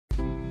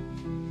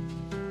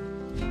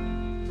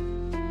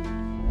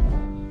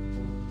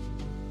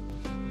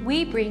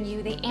we bring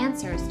you the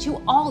answers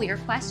to all your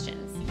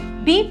questions.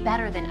 Be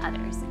better than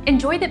others.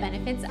 Enjoy the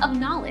benefits of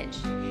knowledge.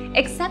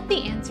 Accept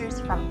the answers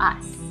from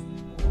us.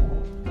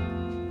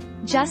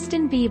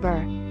 Justin Bieber.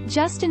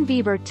 Justin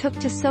Bieber took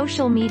to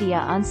social media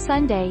on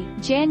Sunday,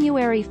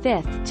 January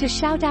 5th, to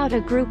shout out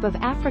a group of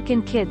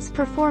African kids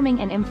performing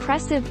an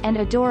impressive and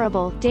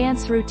adorable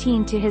dance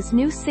routine to his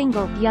new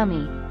single,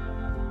 Yummy.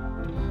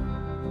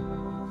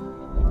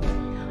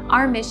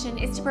 Our mission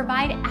is to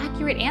provide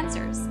accurate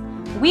answers.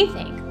 We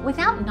think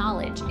without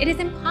knowledge, it is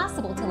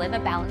impossible to live a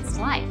balanced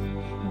life.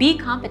 Be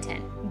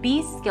competent,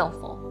 be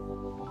skillful.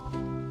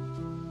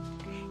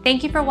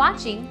 Thank you for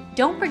watching.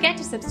 Don't forget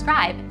to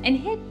subscribe and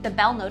hit the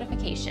bell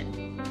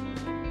notification.